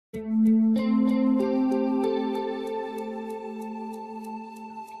It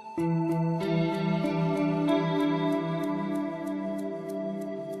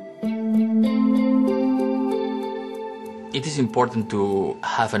is important to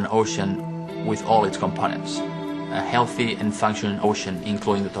have an ocean with all its components, a healthy and functioning ocean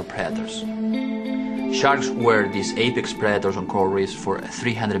including the top predators. Sharks were these apex predators on coral reefs for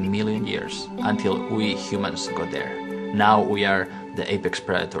 300 million years until we humans got there. Now we are the apex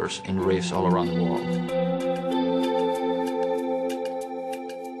predators in reefs all around the world.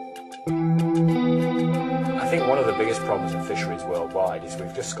 I think one of the biggest problems in fisheries worldwide is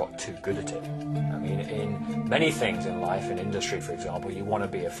we've just got too good at it. I mean, in many things in life, in industry for example, you want to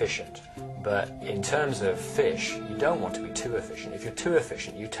be efficient. But in terms of fish, you don't want to be too efficient. If you're too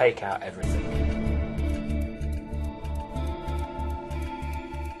efficient, you take out everything.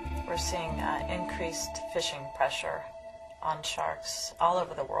 We're seeing increased fishing pressure on sharks all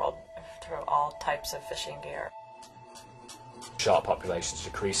over the world through all types of fishing gear. Shark populations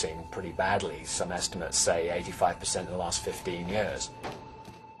decreasing pretty badly. Some estimates say 85% in the last 15 years.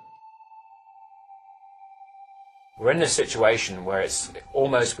 We're in a situation where it's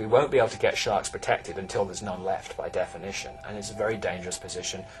almost, we won't be able to get sharks protected until there's none left by definition. And it's a very dangerous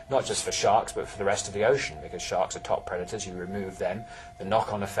position, not just for sharks, but for the rest of the ocean, because sharks are top predators. You remove them, the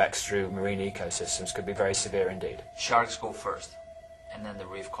knock-on effects through marine ecosystems could be very severe indeed. Sharks go first, and then the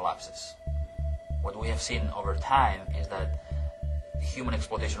reef collapses. What we have seen over time is that the human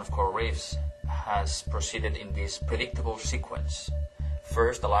exploitation of coral reefs has proceeded in this predictable sequence.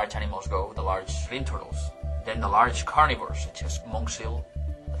 First, the large animals go, the large fin turtles. Then the large carnivores, such as monk seal,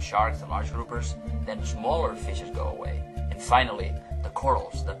 the sharks, the large groupers. Then smaller fishes go away. And finally, the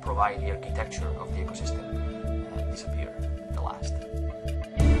corals that provide the architecture of the ecosystem disappear the last.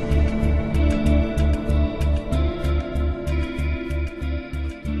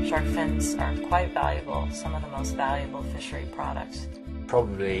 Shark fins are quite valuable, some of the most valuable fishery products.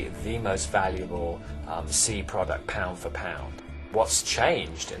 Probably the most valuable sea product pound for pound. What's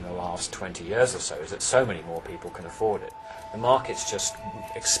changed in the last 20 years or so is that so many more people can afford it. The market's just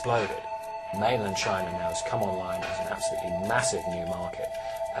exploded. Mainland China now has come online as an absolutely massive new market,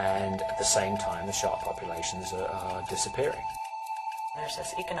 and at the same time the shark populations are disappearing. There's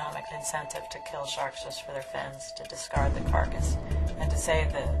this economic incentive to kill sharks just for their fins, to discard the carcass, and to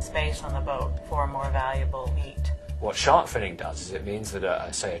save the space on the boat for more valuable meat. What shark finning does is it means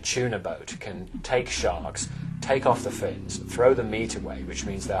that, say, a tuna boat can take sharks, take off the fins, throw the meat away, which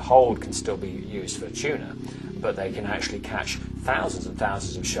means their hold can still be used for tuna, but they can actually catch thousands and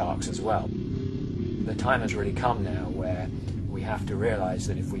thousands of sharks as well. The time has really come now where we have to realize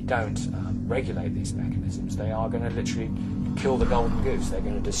that if we don't regulate these mechanisms, they are going to literally kill the golden goose. They're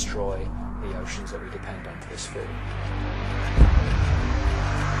going to destroy the oceans that we depend on for this food.